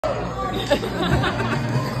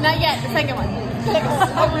Not yet, the second one.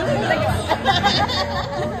 Oh, really? The second one.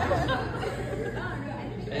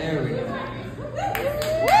 There we go.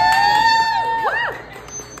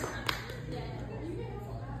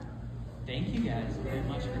 Thank you guys very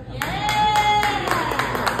much for coming.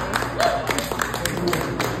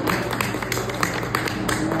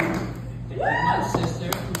 Thank you to my sister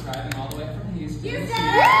who's driving all the way from Houston.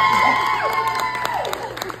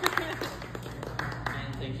 And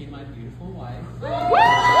thank you to my beautiful wife. To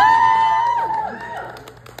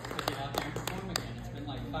get out there and perform again. It's been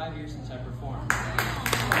like 5 years since I performed.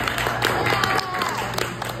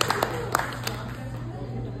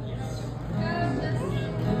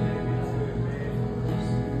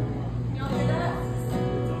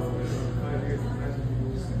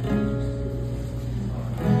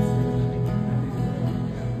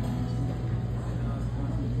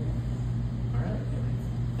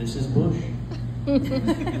 This is Bush. That's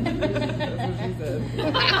what she said.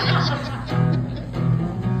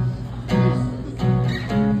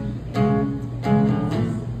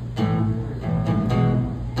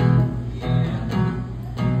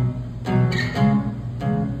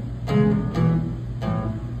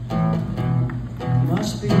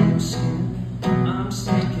 Must be your skin, I'm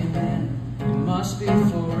sinking in. It must be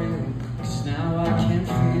for real, 'cause now I can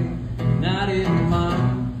feel. Not in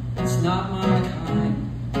mine, it's not my kind.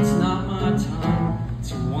 It's not my time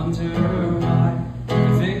to wonder why.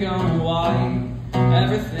 Everything gone white,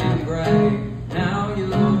 everything gray. Now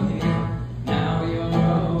you're here, now you're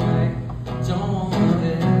away. Don't want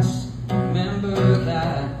this, remember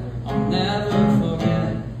that. I'll never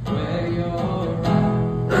forget where you're at.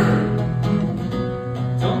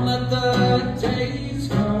 Don't let the days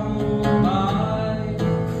go by.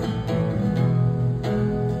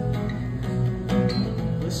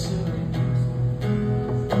 Glycerin.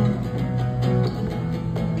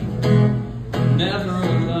 Never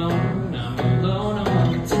alone, I'm alone all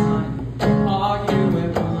the time. Are you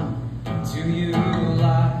at one? Do you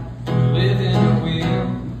lie? Live in a wheel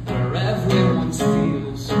where everyone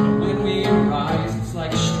steals. But when we rise, it's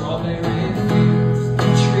like strawberry fields. I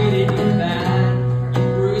treated you bad, you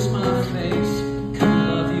bruised my face. Could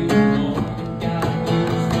love you more, got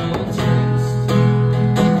lose no taste.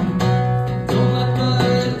 Don't let the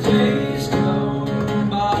days go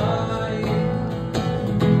by.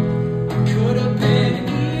 Could have been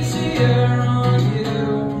easier on you.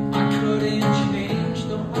 I couldn't change,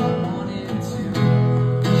 though I wanted to.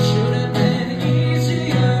 Should have been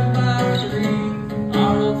easier by 3.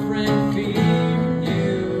 Our old friend feared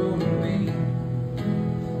you and me.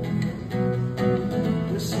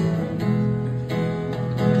 Listen.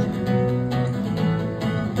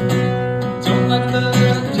 Don't let the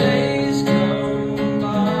days go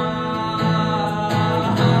by.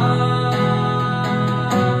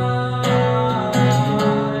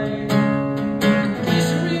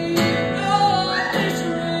 Glycerin, oh,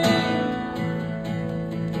 glycerin.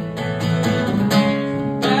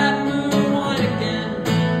 Bad mood one again.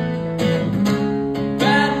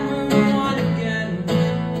 Bad mood one again.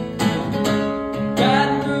 Bad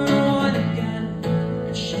mood one again.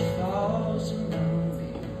 And she falls around me.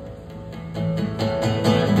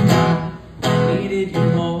 Needed you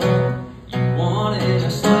more, you wanted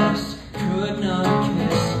us less. Could not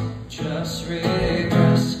kiss, just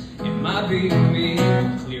regress. It might be